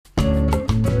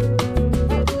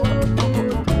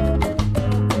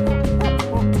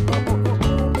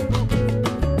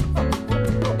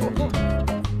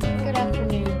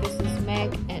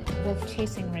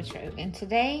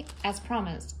today, as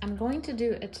promised, I'm going to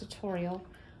do a tutorial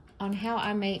on how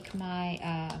I make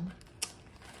my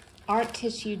art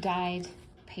tissue dyed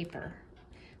paper.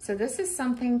 So this is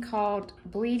something called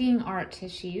bleeding art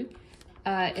tissue.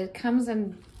 It comes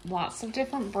in lots of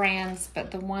different brands,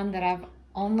 but the one that I've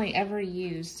only ever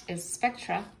used is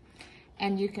Spectra.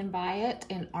 And you can buy it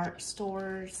in art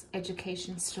stores,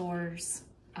 education stores.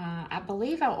 I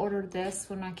believe I ordered this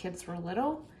when my kids were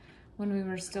little, when we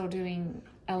were still doing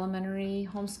elementary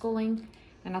homeschooling.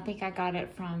 And I think I got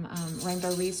it from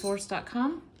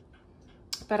rainbowresource.com.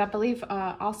 But I believe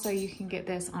also you can get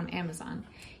this on Amazon.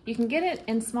 You can get it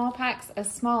in small packs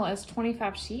as small as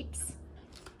 25 sheets.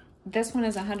 This one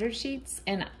is 100 sheets,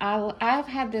 and I've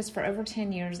had this for over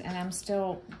 10 years, and I'm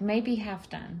still maybe half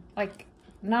done, like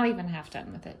not even half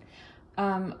done with it.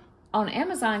 On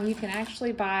Amazon, you can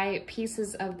actually buy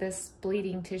pieces of this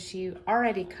bleeding tissue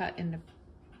already cut into,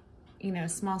 you know,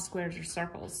 small squares or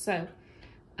circles. So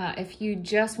if you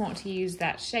just want to use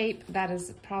that shape, that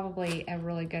is probably a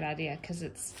really good idea because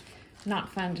it's not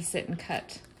fun to sit and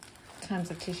cut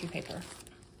tons of tissue paper.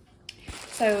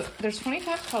 So there's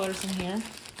 25 colors in here,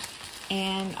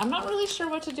 and I'm not really sure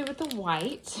what to do with the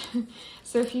white.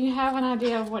 So if you have an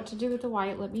idea of what to do with the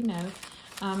white, let me know.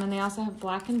 And they also have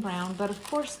black and brown, but of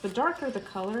course, the darker the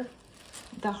color,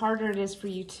 the harder it is for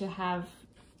you to have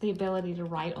the ability to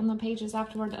write on the pages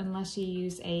afterward unless you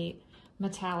use a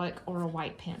metallic or a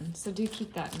white pen. So do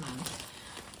keep that in mind.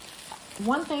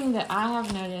 One thing that I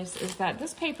have noticed is that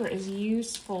this paper is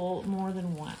useful more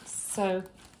than once. So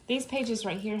these pages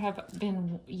right here have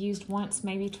been used once,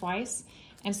 maybe twice.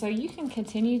 And so you can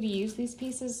continue to use these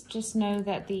pieces. Just know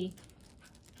that the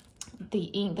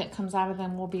ink that comes out of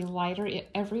them will be lighter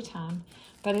every time,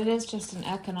 but it is just an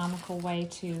economical way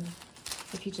to,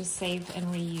 if you just save and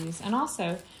reuse. And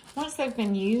also, once they've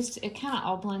been used, it kind of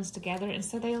all blends together, and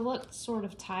so they look sort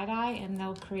of tie-dye, and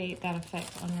they'll create that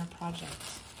effect on your project.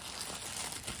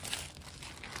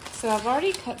 So I've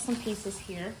already cut some pieces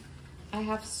here. I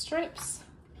have strips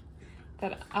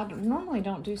that I normally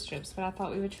don't do strips, but I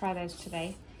thought we would try those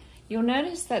today. You'll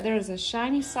notice that there is a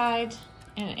shiny side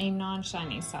and a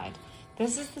non-shiny side.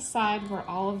 This is the side where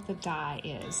all of the dye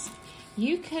is.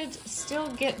 You could still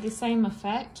get the same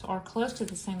effect or close to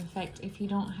the same effect if you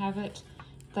don't have it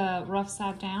the rough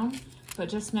side down, but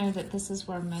just know that this is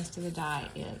where most of the dye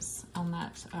is, on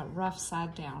that rough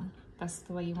side down. That's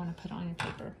the way you want to put it on your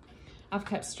paper. I've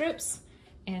cut strips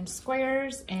and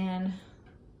squares and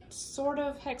sort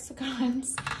of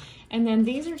hexagons, and then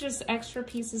these are just extra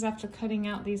pieces after cutting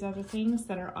out these other things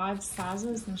that are odd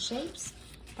sizes and shapes,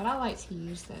 but I like to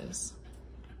use those.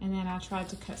 And then I tried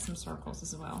to cut some circles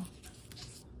as well.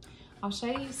 I'll show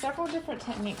you several different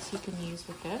techniques you can use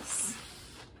with this,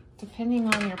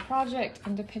 depending on your project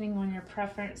and depending on your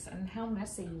preference and how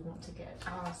messy you want to get,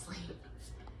 honestly.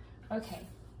 Okay.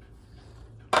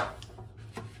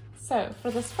 So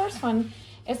for this first one,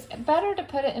 it's better to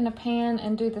put it in a pan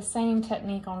and do the same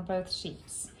technique on both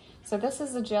sheets. So this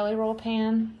is a jelly roll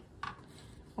pan.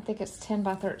 I think it's 10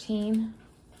 by 13.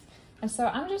 And so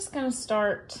I'm just gonna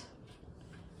start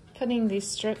putting these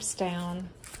strips down.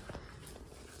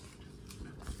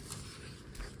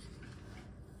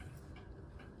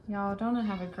 Y'all, don't I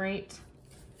have a great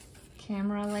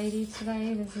camera lady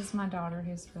today? This is my daughter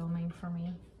who's filming for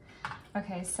me.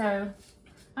 Okay, so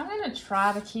I'm gonna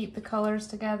try to keep the colors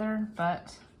together,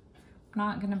 but I'm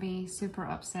not gonna be super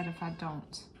upset if I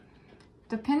don't.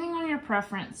 Depending on your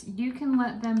preference, you can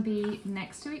let them be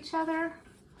next to each other,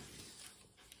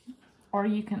 or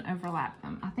you can overlap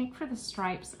them. I think for the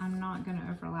stripes, I'm not gonna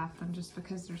overlap them just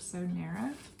because they're so narrow.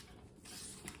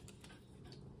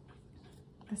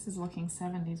 This is looking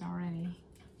 70s already.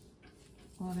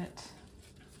 Love it.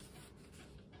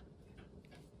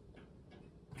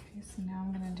 Okay, so now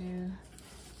I'm gonna do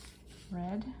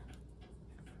red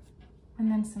and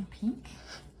then some pink.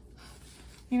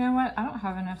 You know what? I don't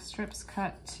have enough strips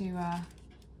cut to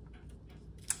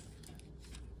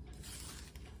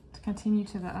continue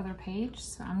to the other page,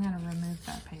 so I'm gonna remove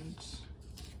that page.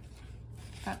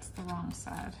 That's the wrong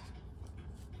side.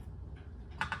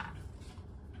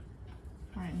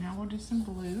 All right, now we'll do some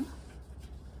blue.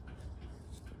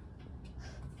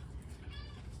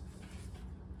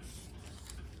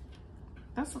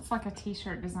 This looks like a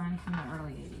t-shirt design from the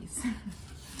early 80s.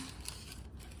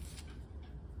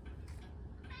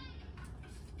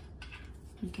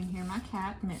 You can hear my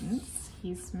cat, Mittens.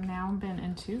 He's now been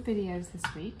in 2 videos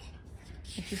this week.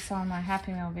 If you saw my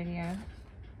Happy Meal video,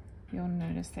 you'll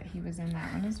notice that he was in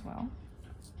that one as well.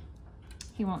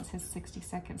 He wants his 60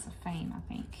 seconds of fame, I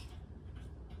think.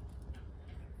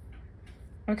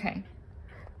 Okay,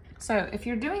 so if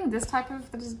you're doing this type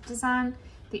of design,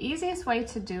 The easiest way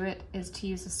to do it is to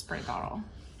use a spray bottle.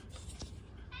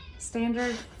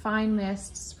 Standard fine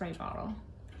mist spray bottle.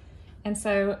 And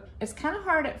so it's kind of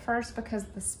hard at first because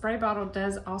the spray bottle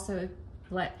does also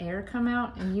let air come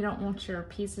out and you don't want your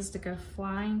pieces to go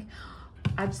flying.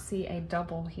 I see a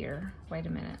double here. Wait a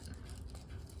minute.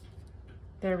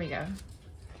 There we go.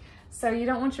 So you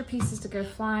don't want your pieces to go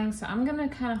flying, so I'm gonna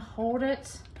kind of hold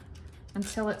it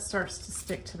until it starts to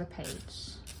stick to the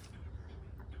page.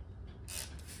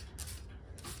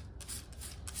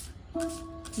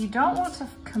 You don't want to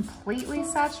completely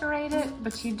saturate it,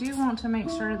 but you do want to make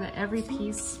sure that every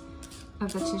piece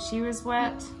of the tissue is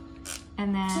wet,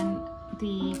 and then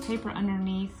the paper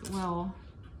underneath will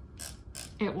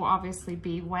obviously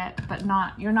be wet, but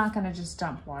you're not gonna just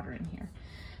dump water in here.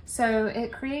 So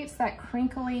it creates that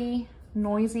crinkly,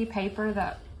 noisy paper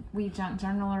that we junk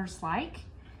journalers like,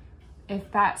 if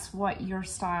that's what your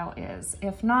style is.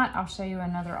 If not, I'll show you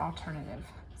another alternative.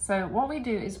 So what we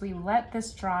do is we let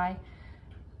this dry.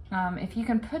 If you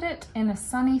can put it in a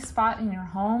sunny spot in your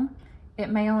home, it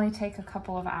may only take a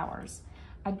couple of hours.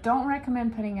 I don't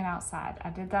recommend putting it outside. I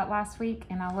did that last week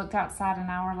and I looked outside an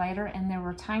hour later and there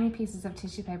were tiny pieces of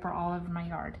tissue paper all over my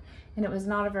yard, and it was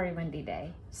not a very windy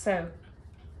day. So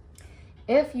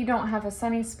if you don't have a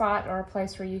sunny spot or a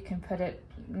place where you can put it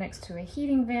next to a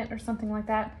heating vent or something like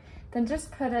that, then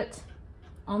just put it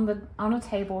on a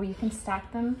table. You can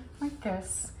stack them like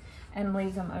this and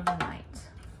leave them overnight.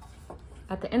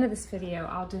 At the end of this video,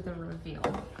 I'll do the reveal.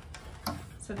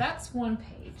 So that's one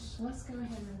page. Let's go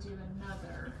ahead and do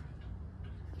another.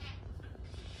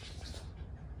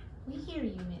 We hear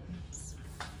you, Mittens.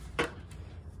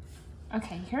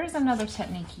 Okay, here's another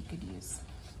technique you could use.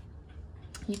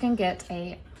 You can get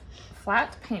a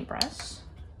flat paintbrush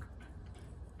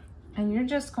and you're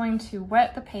just going to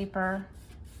wet the paper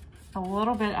a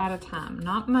little bit at a time.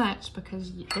 Not much,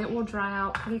 because it will dry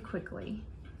out pretty quickly.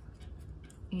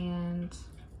 And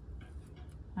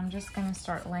I'm just going to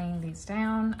start laying these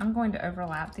down. I'm going to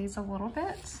overlap these a little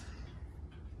bit.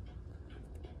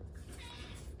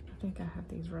 I think I have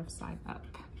these rough side up.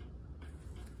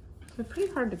 They're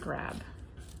pretty hard to grab.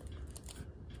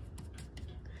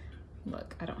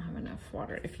 Look, I don't have enough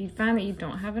water. If you find that you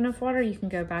don't have enough water, you can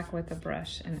go back with a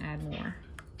brush and add more.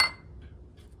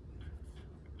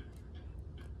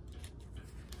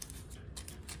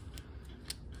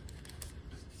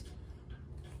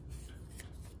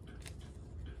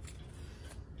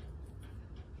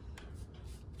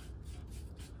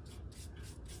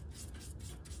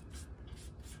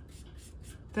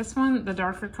 This one, the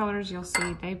darker colors, you'll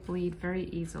see they bleed very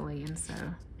easily, and so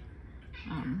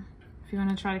if you want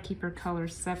to try to keep your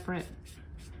colors separate,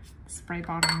 spray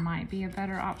bottle might be a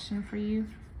better option for you.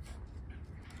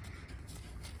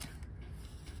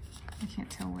 I can't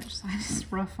tell which side is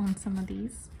rough on some of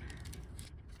these.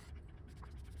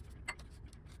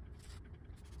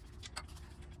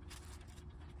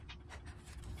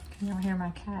 Can y'all hear my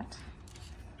cat?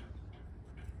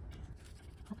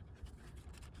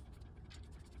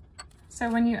 So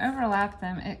when you overlap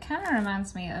them, it kind of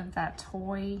reminds me of that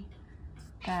toy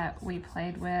that we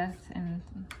played with in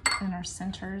our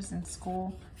centers in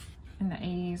school in the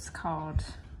 80s called,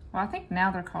 well, I think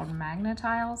now they're called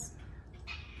Magna-Tiles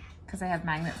because they have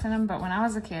magnets in them. But when I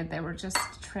was a kid, they were just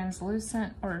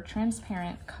translucent or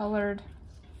transparent colored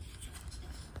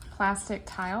plastic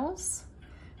tiles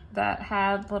that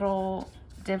had little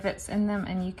divots in them,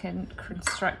 and you can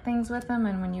construct things with them.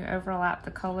 And when you overlap the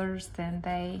colors, then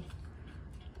they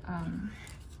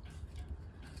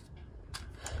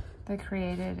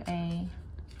created a,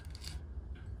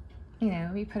 you know,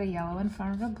 we put a yellow in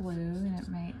front of a blue and it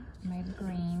made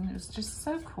green. It was just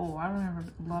so cool. I remember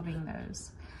loving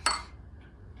those.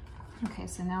 Okay,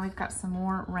 so now we've got some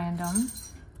more random.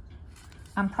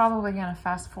 I'm probably gonna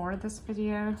fast forward this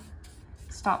video,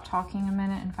 stop talking a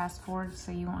minute and fast forward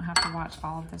so you won't have to watch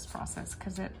all of this process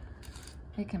because it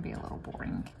can be a little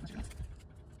boring.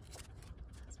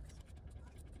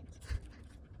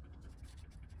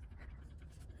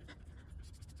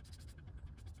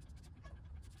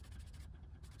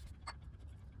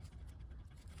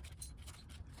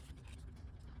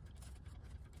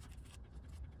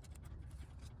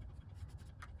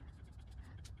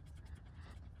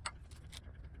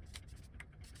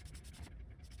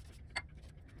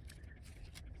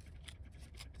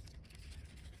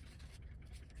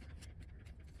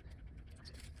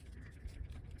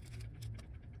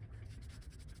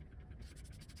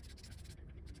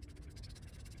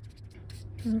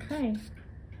 Okay,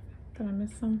 did I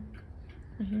miss some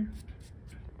right here?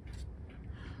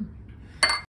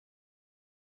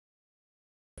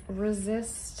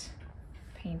 Resist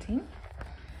painting.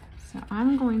 So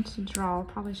I'm going to draw,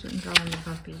 probably shouldn't draw in the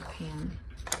bumpy pan.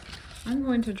 I'm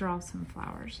going to draw some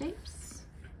flower shapes.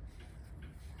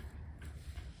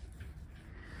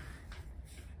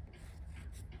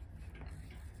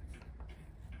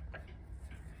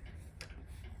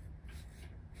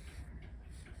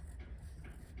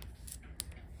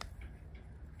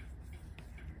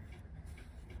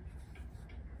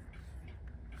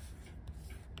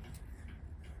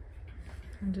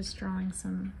 I'm just drawing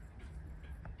some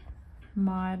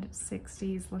mod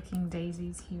 60s looking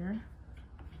daisies here.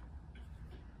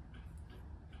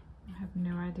 I have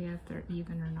no idea if they're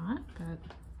even or not, but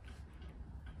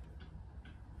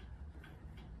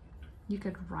you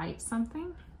could write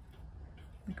something,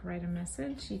 like write a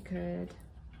message. You could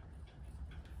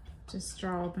just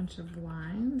draw a bunch of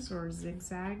lines or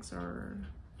zigzags or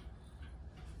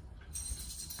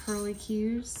curly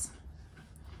cues.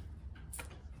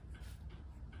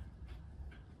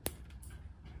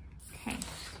 Okay,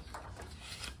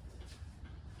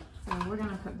 so we're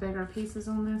gonna put bigger pieces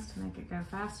on this to make it go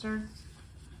faster.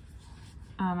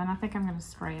 And I think I'm gonna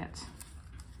spray it.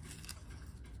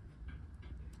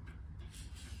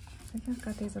 I think I've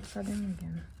got these upside down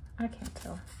again. I can't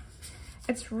tell.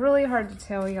 It's really hard to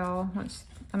tell, y'all.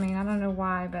 I mean, I don't know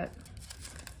why, but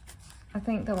I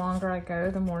think the longer I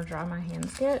go, the more dry my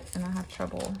hands get, and I have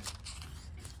trouble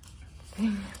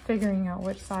figuring out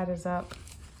which side is up.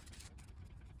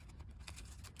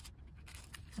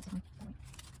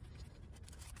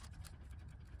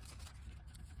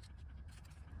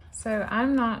 So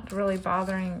I'm not really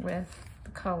bothering with the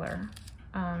color.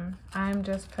 I'm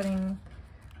just putting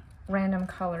random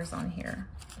colors on here.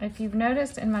 If you've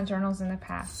noticed in my journals in the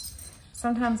past,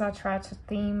 sometimes I try to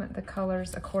theme the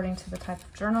colors according to the type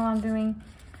of journal I'm doing.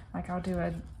 Like I'll do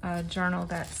a journal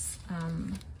that's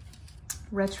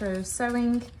retro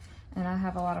sewing, and I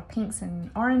have a lot of pinks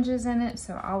and oranges in it,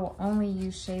 so I will only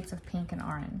use shades of pink and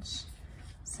orange.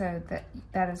 So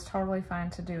that is totally fine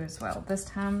to do as well. This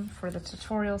time, for the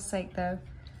tutorial's sake though,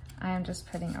 I am just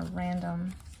putting a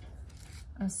random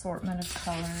assortment of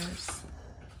colors.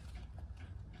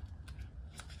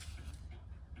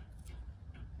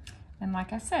 And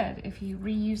like I said, if you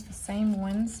reuse the same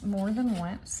ones more than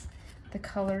once, the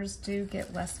colors do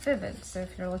get less vivid. So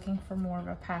if you're looking for more of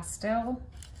a pastel,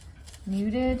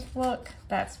 muted look,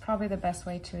 that's probably the best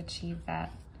way to achieve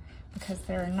that, because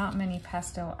there are not many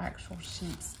pastel actual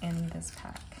sheets in this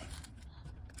pack.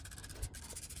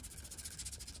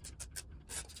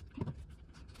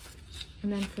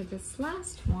 And then for this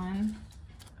last one,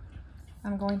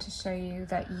 I'm going to show you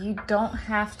that you don't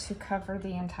have to cover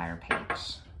the entire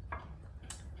page.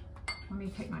 Let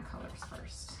me pick my colors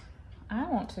first. I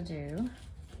want to do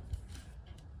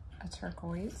a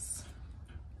turquoise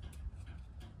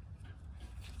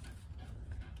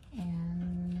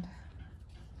and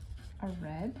a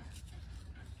red.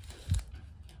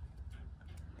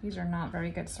 These are not very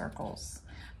good circles.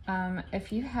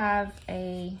 If you have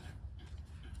a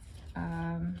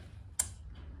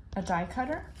die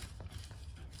cutter,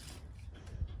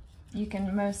 you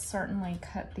can most certainly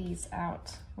cut these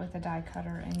out with a die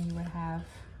cutter and you would have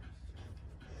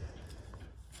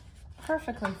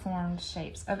perfectly formed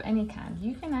shapes of any kind.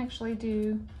 You can actually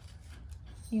do,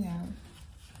 you know,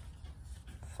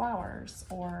 flowers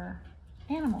or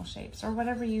animal shapes or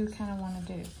whatever you kind of want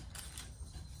to do.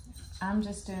 I'm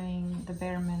just doing the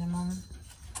bare minimum.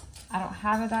 I don't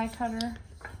have a die cutter.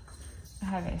 I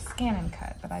have a scan and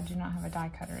cut, but I do not have a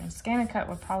die cutter. And scan and cut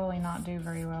would probably not do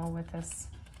very well with this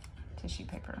tissue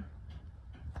paper.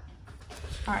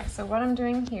 All right, so what I'm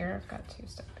doing here, I've got two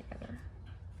stuck together,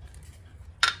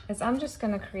 is I'm just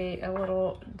gonna create a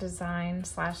little design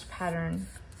slash pattern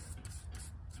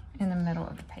in the middle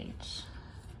of the page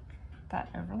that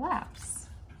overlaps.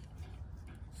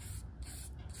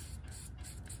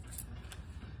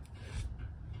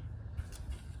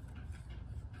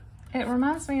 It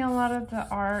reminds me a lot of the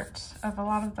art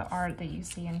that you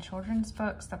see in children's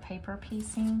books, the paper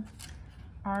piecing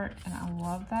art, and I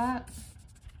love that.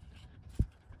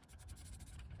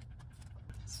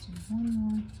 Let's do one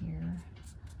more here.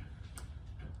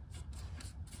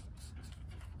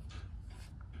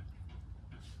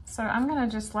 So I'm gonna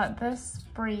just let this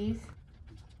breathe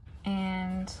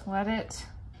and let it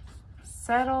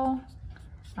settle.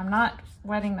 I'm not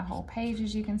wetting the whole page,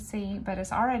 as you can see, but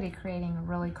it's already creating a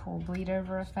really cool bleed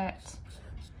over effect.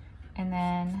 And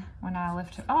then when I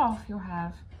lift it off, you'll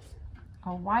have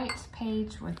a white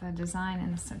page with a design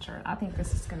in the center. I think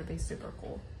this is gonna be super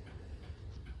cool.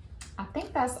 I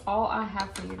think that's all I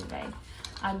have for you today.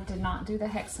 I did not do the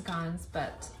hexagons,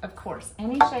 but of course,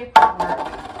 any shape will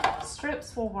work.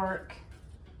 Strips will work.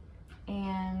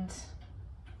 And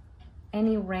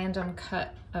any random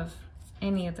cut of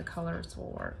any of the colors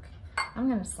will work. I'm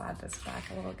gonna slide this back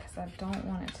a little because I don't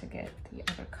want it to get the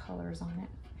other colors on it.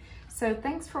 So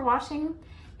thanks for watching.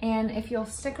 And if you'll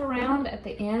stick around at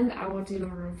the end, I will do a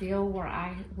reveal where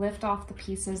I lift off the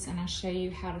pieces and I show you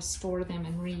how to store them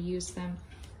and reuse them.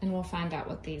 And we'll find out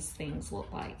what these things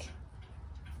look like.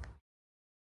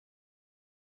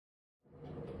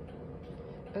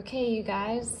 Okay, you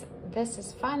guys, this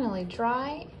is finally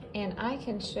dry and I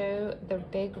can show the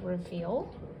big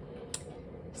reveal.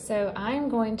 So I'm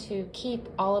going to keep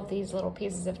all of these little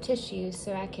pieces of tissue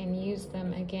so I can use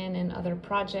them again in other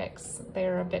projects.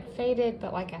 They're a bit faded,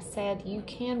 but like I said, you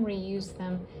can reuse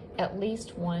them at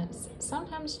least once,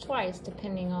 sometimes twice,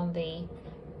 depending on the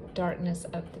darkness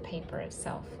of the paper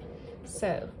itself.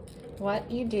 So what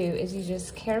you do is you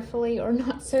just carefully, or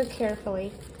not so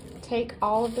carefully, take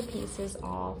all of the pieces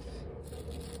off.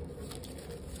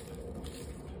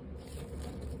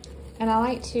 And I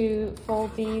like to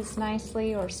fold these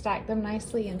nicely or stack them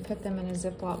nicely and put them in a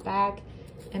Ziploc bag.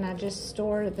 And I just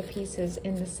store the pieces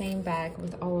in the same bag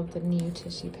with all of the new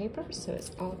tissue paper, so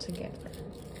it's all together.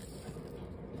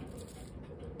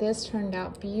 This turned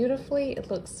out beautifully. It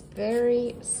looks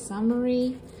very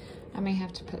summery. I may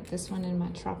have to put this one in my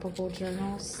tropical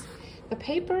journals. The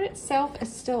paper itself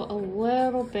is still a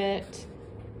little bit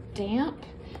damp,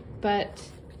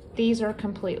 but these are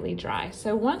completely dry.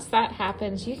 So once that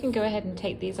happens, you can go ahead and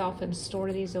take these off and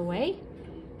store these away,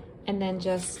 and then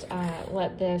just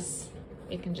let this,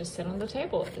 it can just sit on the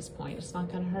table at this point. It's not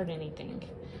gonna hurt anything.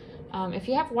 If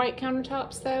you have white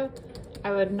countertops though,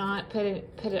 I would not put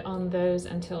it on those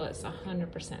until it's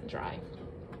 100% dry.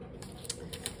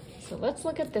 So let's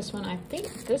look at this one. I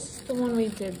think this is the one we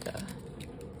did the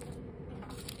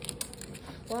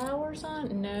flowers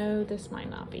on. No, this might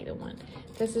not be the one.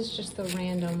 This is just the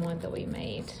random one that we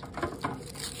made. I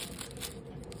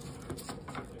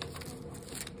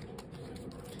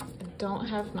don't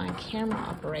have my camera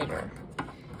operator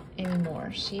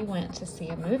anymore. She went to see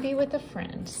a movie with a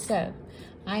friend. So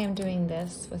I am doing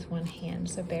this with one hand,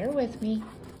 so bear with me.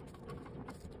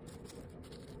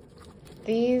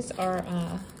 These are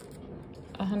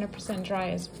 100% dry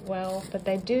as well, but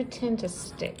they do tend to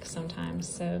stick sometimes,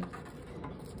 so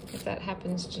if that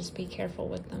happens, just be careful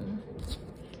with them.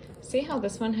 See how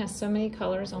this one has so many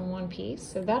colors on one piece?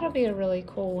 So that'll be a really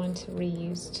cool one to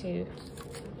reuse too.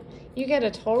 You get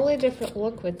a totally different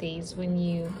look with these when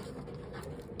you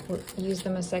use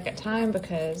them a second time,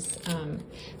 because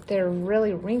they're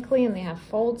really wrinkly and they have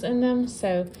folds in them.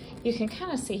 So you can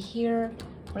kind of see here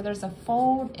where there's a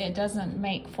fold, it doesn't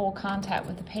make full contact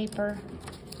with the paper,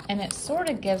 and it sort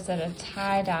of gives it a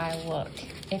tie-dye look.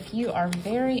 If you are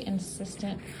very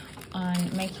insistent on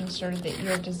making sure that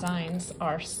your designs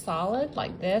are solid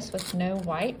like this with no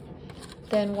white,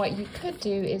 then what you could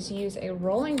do is use a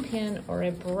rolling pin or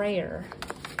a brayer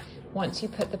once you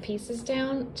put the pieces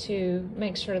down to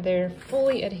make sure they're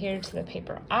fully adhered to the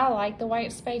paper. I like the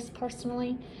white space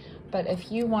personally, but if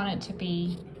you want it to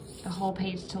be the whole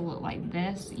page to look like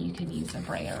this, you could use a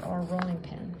brayer or a rolling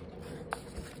pin.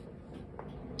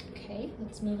 Okay,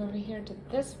 let's move over here to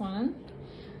this one.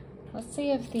 Let's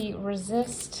see if the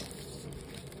resist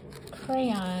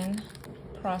crayon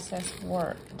process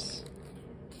worked.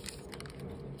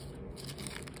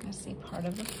 I see part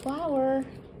of the flower.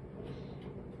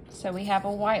 So we have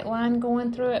a white line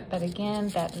going through it, but again,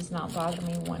 that does not bother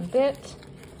me one bit.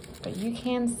 But you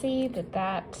can see that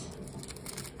that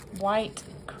white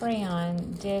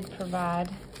crayon did provide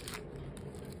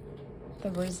the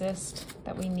resist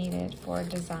that we needed for a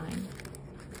design.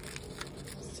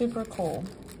 Super cool.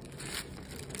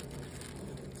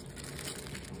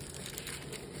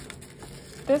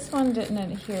 This one didn't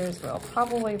adhere as well,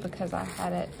 probably because I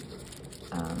had it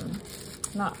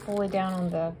not fully down on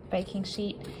the baking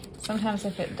sheet. Sometimes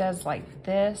if it does like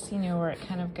this, you know, where it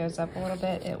kind of goes up a little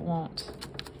bit, it won't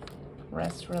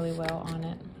rest really well on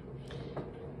it.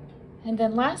 And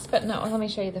then last but not, let me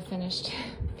show you the finished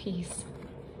piece.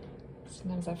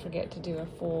 Sometimes I forget to do a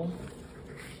full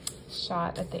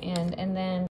shot at the end. And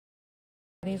then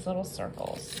these little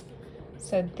circles.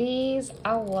 So these,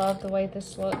 I love the way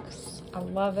this looks. I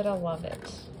love it, I love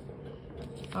it.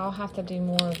 I'll have to do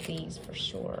more of these for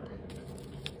sure.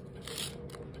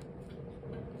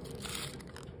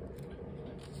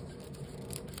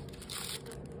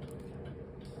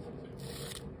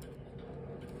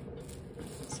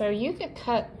 So you could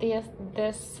cut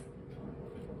this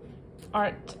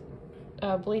art,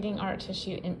 bleeding art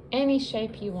tissue in any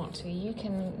shape you want to. You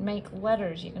can make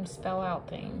letters, you can spell out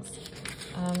things.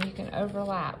 You can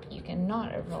overlap, you can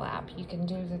not overlap. You can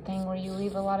do the thing where you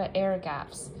leave a lot of air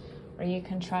gaps, where you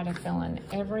can try to fill in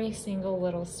every single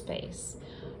little space.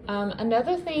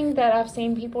 Another thing that I've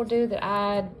seen people do that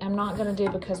I am not going to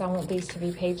do because I want these to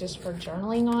be pages for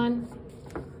journaling on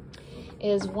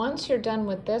is once you're done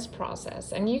with this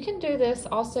process, and you can do this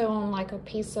also on like a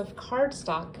piece of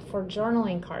cardstock for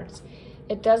journaling cards.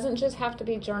 It doesn't just have to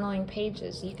be journaling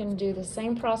pages. You can do the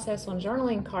same process on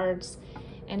journaling cards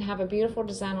and have a beautiful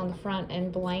design on the front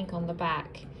and blank on the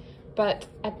back. But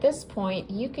at this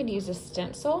point, you could use a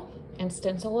stencil and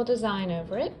stencil a design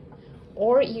over it,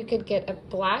 or you could get a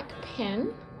black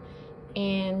pen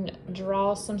and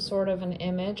draw some sort of an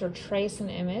image or trace an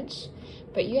image.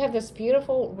 But you have this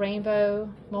beautiful rainbow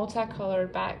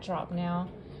multicolored backdrop now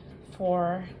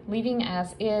for leaving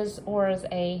as is, or as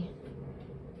a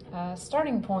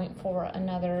starting point for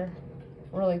another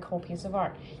really cool piece of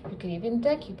art. You could even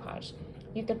decoupage.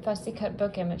 You could fussy cut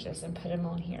book images and put them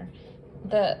on here.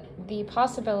 The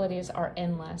possibilities are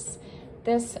endless.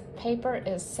 This paper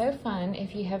is so fun.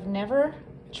 If you have never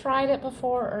tried it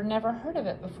before or never heard of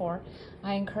it before,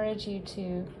 I encourage you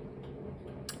to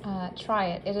try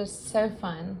it. It is so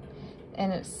fun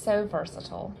and it's so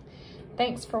versatile.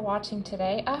 Thanks for watching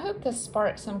today. I hope this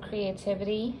sparked some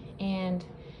creativity and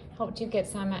helped you get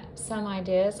some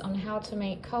ideas on how to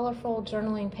make colorful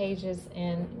journaling pages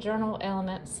and journal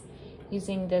elements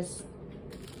using this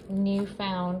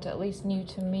newfound, at least new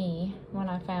to me when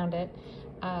I found it,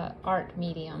 art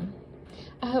medium.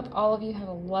 I hope all of you have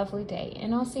a lovely day,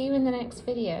 and I'll see you in the next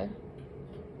video.